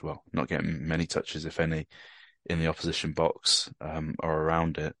touch, well, not getting many touches, if any, in the opposition box or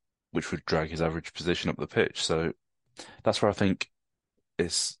around it, which would drag his average position up the pitch. So that's where I think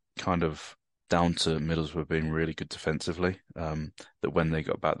it's kind of down to Middlesbrough being really good defensively, that when they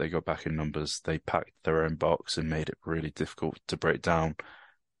got back in numbers, they packed their own box and made it really difficult to break down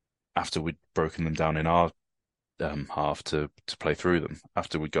after we'd broken them down in our half to play through them.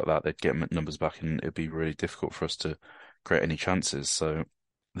 After we got that, they'd get numbers back and it'd be really difficult for us to create any chances. So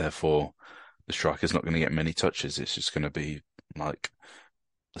therefore, the striker's not going to get many touches. It's just going to be like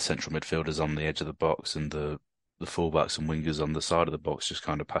the central midfielders on the edge of the box and the fullbacks and wingers on the side of the box, just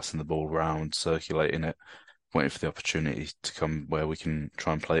kind of passing the ball around, circulating it, waiting for the opportunity to come where we can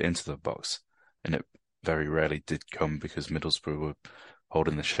try and play it into the box. And it very rarely did come because Middlesbrough were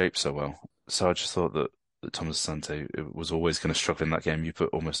holding the shape so well. So I just thought that Thomas Asante was always going to struggle in that game. You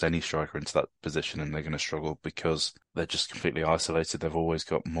put almost any striker into that position and they're going to struggle because they're just completely isolated. They've always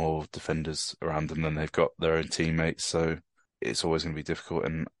got more defenders around them than they've got their own teammates. So it's always going to be difficult.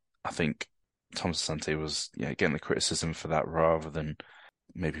 And I think Thomas Asante was getting the criticism for that rather than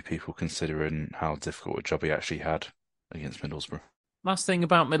maybe people considering how difficult a job he actually had against Middlesbrough. Last thing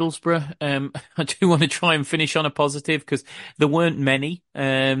about Middlesbrough, I do want to try and finish on a positive because there weren't many.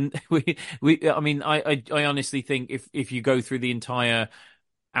 I honestly think if you go through the entire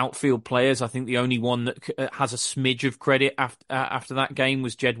outfield players, I think the only one that has a smidge of credit after that game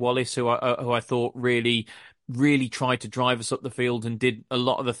was Jed Wallace, who I thought really tried to drive us up the field and did a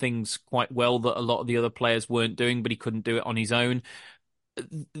lot of the things quite well that a lot of the other players weren't doing, but he couldn't do it on his own.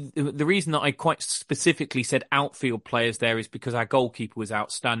 The reason that I quite specifically said outfield players there is because our goalkeeper was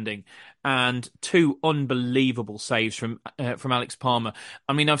outstanding and two unbelievable saves from Alex Palmer.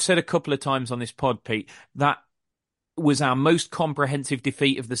 I mean, I've said a couple of times on this pod, Pete, that was our most comprehensive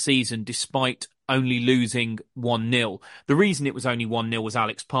defeat of the season despite only losing 1-0. The reason it was only 1-0 was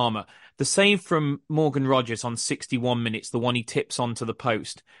Alex Palmer. The save from Morgan Rogers on 61 minutes, the one he tips onto the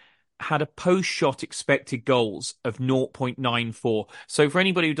post, had a post-shot expected goals of 0.94. So for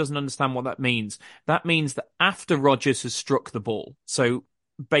anybody who doesn't understand what that means that after Rodgers has struck the ball, so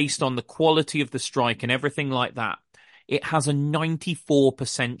based on the quality of the strike and everything like that, it has a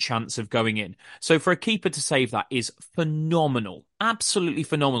 94% chance of going in. So for a keeper to save that is phenomenal, absolutely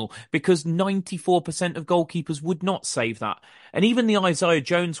phenomenal, because 94% of goalkeepers would not save that. And even the Isaiah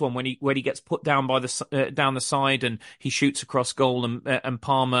Jones one, when he gets put down by down the side and he shoots across goal and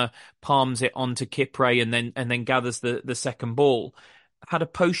Palmer palms it onto Kipre and then gathers the second ball, had a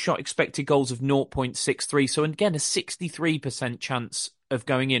post-shot expected goals of 0.63. So again, a 63% chance of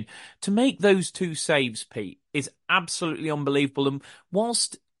going in. To make those two saves, Pete, is absolutely unbelievable. And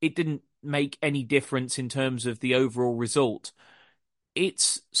whilst it didn't make any difference in terms of the overall result,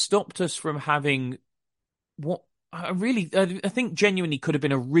 it's stopped us from having what I think genuinely could have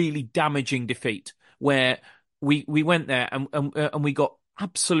been a really damaging defeat where we went there and we got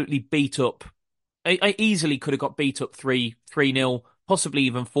absolutely beat up. I easily could have got beat up 3-0. Possibly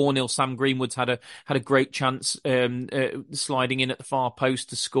even 4-0. Sam Greenwood's had a great chance sliding in at the far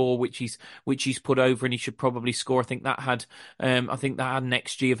post to score, which he's put over, and he should probably score. I think that had an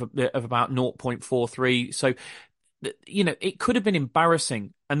XG of about 0.43. So it could have been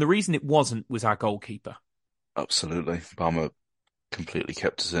embarrassing, and the reason it wasn't was our goalkeeper. Absolutely, Palmer completely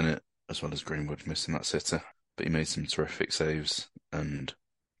kept us in it, as well as Greenwood missing that sitter, but he made some terrific saves and.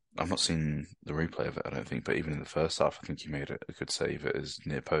 I've not seen the replay of it, I don't think, but even in the first half, I think he made a good save at his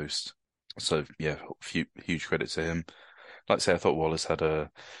near post. So, yeah, huge credit to him. Like I say, I thought Wallace had an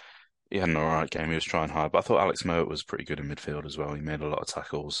all right game. He was trying hard, but I thought Alex Mowat was pretty good in midfield as well. He made a lot of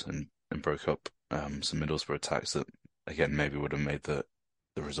tackles and broke up some Middlesbrough attacks that, again, maybe would have made the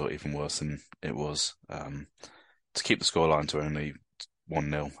result even worse than it was. To keep the scoreline to only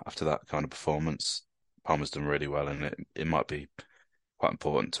 1-0 after that kind of performance, Palmer's done really well, and it might be quite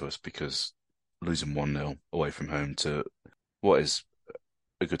important to us because losing 1-0 away from home to what is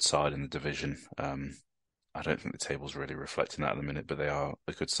a good side in the division, I don't think the table's really reflecting that at the minute, but they are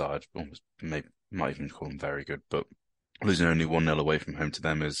a good side. Almost might even call them very good, but losing only 1-0 away from home to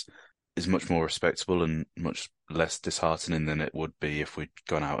them is much more respectable and much less disheartening than it would be if we'd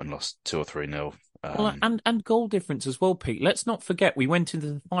gone out and lost 2 or 3-0. Well, and goal difference as well, Pete. Let's not forget we went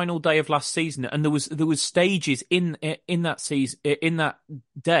into the final day of last season, and there was stages in that season in that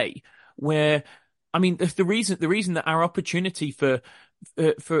day where, I mean, the reason that our opportunity for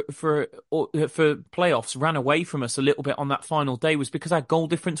playoffs ran away from us a little bit on that final day was because our goal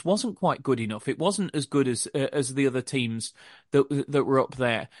difference wasn't quite good enough. It wasn't as good as the other teams that were up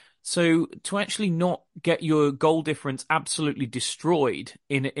there. So to actually not get your goal difference absolutely destroyed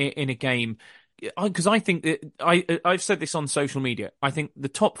in a game. Because I think that I've said this on social media. I think the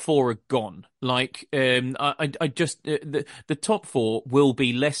top four are gone. Like, the top four will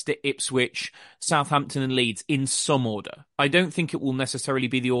be Leicester, Ipswich, Southampton, and Leeds in some order. I don't think it will necessarily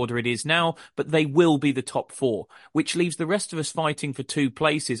be the order it is now, but they will be the top four, which leaves the rest of us fighting for 2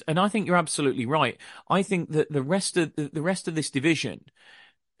 places. And I think you're absolutely right. I think that the rest of this division,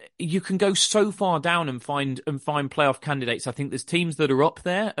 you can go so far down and find playoff candidates. I think there's teams that are up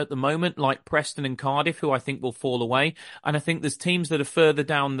there at the moment, like Preston and Cardiff, who I think will fall away. And I think there's teams that are further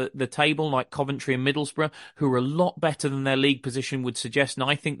down the table, like Coventry and Middlesbrough, who are a lot better than their league position would suggest. And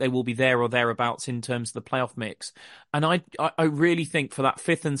I think they will be there or thereabouts in terms of the playoff mix. And I really think for that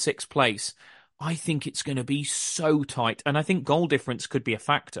fifth and sixth place, I think it's going to be so tight. And I think goal difference could be a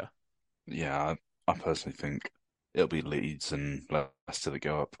factor. Yeah, I personally think it'll be Leeds and Leicester that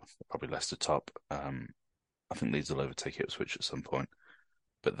go up, probably Leicester top. I think Leeds will overtake Ipswich at some point.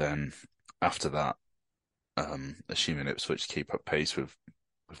 But then after that, assuming Ipswich keep up pace with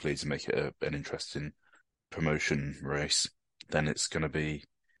Leeds and make it an interesting promotion race, then it's going to be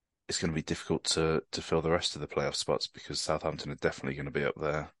difficult to fill the rest of the playoff spots, because Southampton are definitely going to be up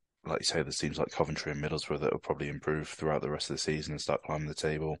there. Like you say, there's teams like Coventry and Middlesbrough that will probably improve throughout the rest of the season and start climbing the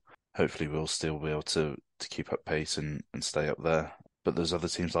table. Hopefully we'll still be able to keep up pace and stay up there. But there's other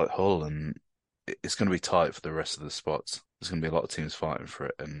teams like Hull, and it's going to be tight for the rest of the spots. There's going to be a lot of teams fighting for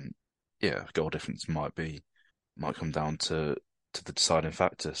it, and yeah, goal difference might come down to the deciding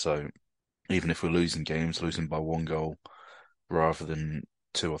factor. So even if we're losing games, losing by one goal rather than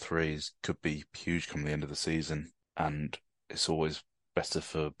two or three could be huge come the end of the season. And it's always better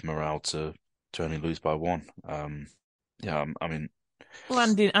for morale to only lose by one. Yeah, I mean. Well,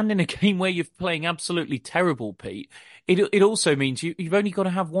 and in a game where you're playing absolutely terrible, Pete, it also means you've only got to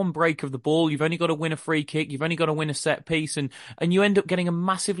have one break of the ball, you've only got to win a free kick, you've only got to win a set piece, and you end up getting a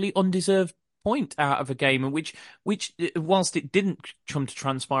massively undeserved point out of a game, and which whilst it didn't come to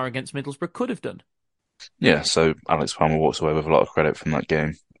transpire against Middlesbrough, could have done. Yeah, so Alex Palmer walks away with a lot of credit from that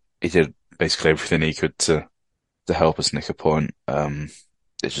game. He did basically everything he could to help us nick a point.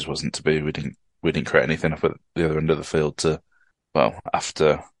 It just wasn't to be. We didn't create anything up at the other end of the field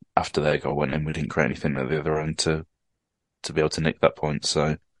after their goal went in, we didn't create anything at the other end to be able to nick that point.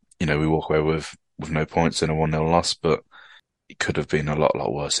 So, we walk away with no points in a 1-0 loss, but it could have been a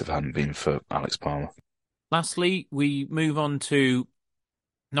lot worse if it hadn't been for Alex Palmer. Lastly, we move on to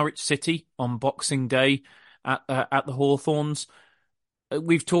Norwich City on Boxing Day at the Hawthorns.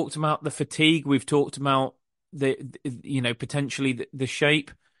 We've talked about the fatigue. We've talked about potentially the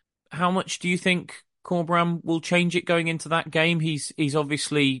shape. How much do you think Corberan will change it going into that game? He's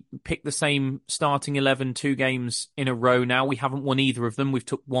obviously picked the same starting 11 2 games in a row now. We haven't won either of them. We've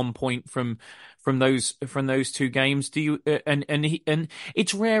took 1 point from those 2 games. Do you and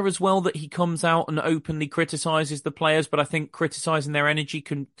it's rare as well that he comes out and openly criticises the players, but I think criticising their energy,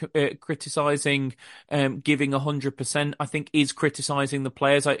 criticising giving 100%, I think is criticising the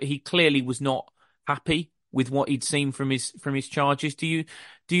players. He clearly was not happy with what he'd seen from his charges. Do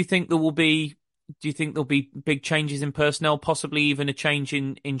you think there'll be big changes in personnel, possibly even a change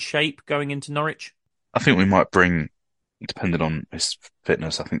in shape going into Norwich? I think we might bring, depending on his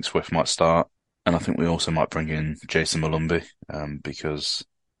fitness, I think Swift might start. And I think we also might bring in Jason Malumbi, because,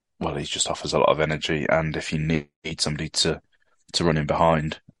 well, he just offers a lot of energy. And if you need somebody to run in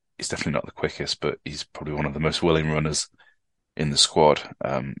behind, he's definitely not the quickest, but he's probably one of the most willing runners in the squad.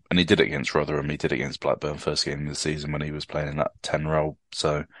 And he did it against Rotherham. He did it against Blackburn first game of the season when he was playing in that 10 role.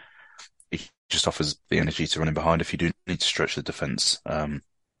 So he just offers the energy to run in behind if you do need to stretch the defence.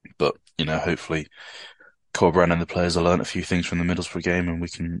 But, hopefully Corberan and the players will learn a few things from the Middlesbrough game, and we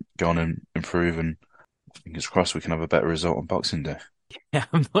can go on and improve, and fingers crossed we can have a better result on Boxing Day. Yeah,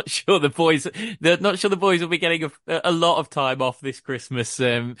 I'm not sure the boys will be getting a lot of time off this Christmas.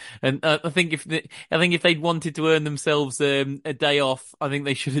 And I think if they'd wanted to earn themselves a day off, I think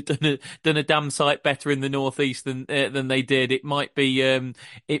they should have done a damn sight better in the northeast than they did. It might be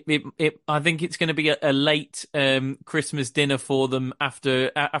I think it's going to be a late Christmas dinner for them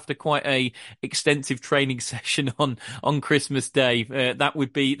after quite a extensive training session on Christmas Day. That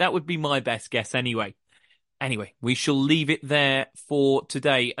would be my best guess anyway. Anyway, we shall leave it there for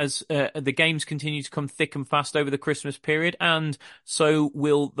today as the games continue to come thick and fast over the Christmas period, and so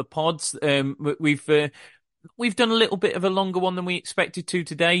will the pods. We've done a little bit of a longer one than we expected to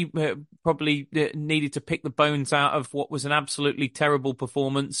today. Probably needed to pick the bones out of what was an absolutely terrible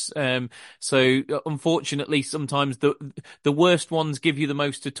performance. So unfortunately, sometimes the worst ones give you the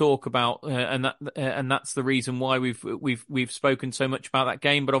most to talk about, and that's the reason why we've spoken so much about that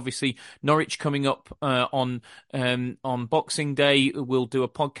game. But obviously, Norwich coming up on Boxing Day, we'll do a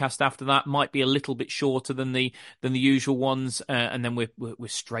podcast after that. Might be a little bit shorter than the usual ones, and then we're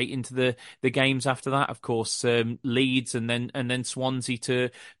straight into the games after that. Of course. Leeds and then Swansea to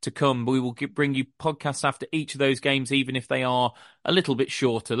come. We will bring you podcasts after each of those games, even if they are a little bit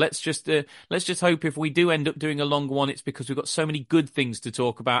shorter. Let's just hope if we do end up doing a longer one, it's because we've got so many good things to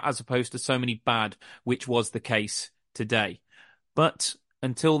talk about as opposed to so many bad, which was the case today. But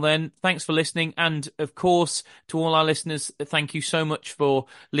until then, thanks for listening. And of course, to all our listeners, thank you so much for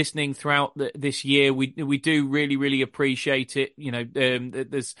listening throughout this year. We do really, really appreciate it. You know,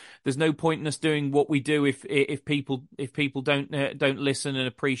 there's no point in us doing what we do if people don't listen and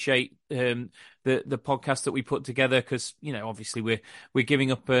appreciate the podcast that we put together, because, you know, obviously we're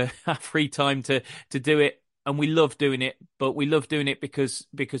giving up our free time to do it. And we love doing it, but we love doing it because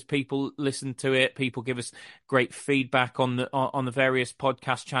people listen to it. People give us great feedback on the various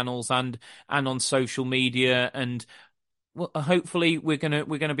podcast channels and on social media. And well, hopefully we're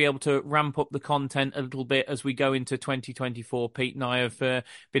gonna be able to ramp up the content a little bit as we go into 2024. Pete and I have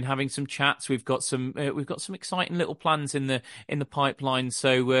been having some chats. We've got some exciting little plans in the pipeline.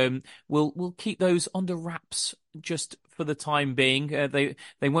 So we'll keep those under wraps just for the time being. They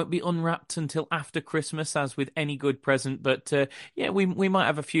won't be unwrapped until after Christmas, as with any good present. But yeah, we might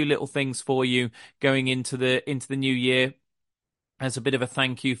have a few little things for you going into the new year, as a bit of a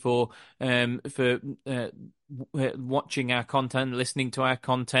thank you for watching our content, listening to our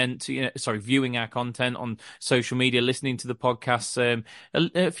content, viewing our content on social media, listening to the podcasts,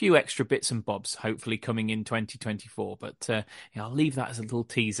 a few extra bits and bobs hopefully coming in 2024. But I'll leave that as a little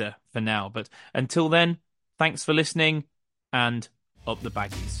teaser for now. But until then, thanks for listening, and up the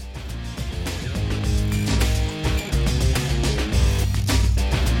baggies.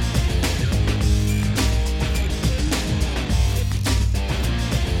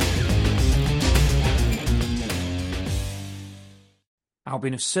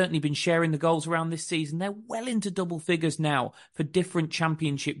 Albion have certainly been sharing the goals around this season. They're well into double figures now for different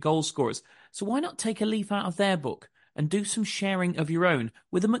championship goal scorers. So why not take a leaf out of their book and do some sharing of your own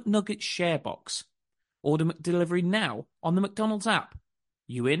with a McNuggets share box? Order McDelivery now on the McDonald's app.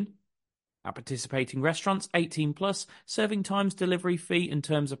 You in? At participating restaurants, 18 plus, serving times, delivery fee and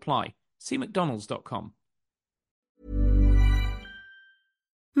terms apply. See mcdonalds.com.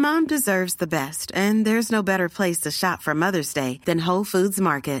 Mom deserves the best, and there's no better place to shop for Mother's Day than Whole Foods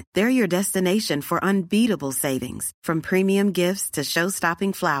Market. They're your destination for unbeatable savings, from premium gifts to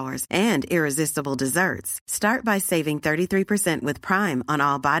show-stopping flowers and irresistible desserts. Start by saving 33% with Prime on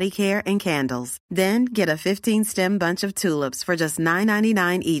all body care and candles. Then get a 15-stem bunch of tulips for just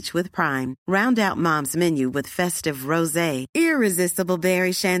 $9.99 each with Prime. Round out Mom's menu with festive rosé, irresistible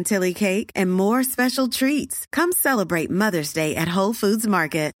berry chantilly cake, and more special treats. Come celebrate Mother's Day at Whole Foods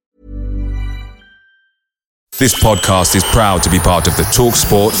Market. This podcast is proud to be part of the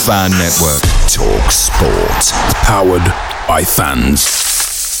TalkSport Fan Network. TalkSport. Powered by fans.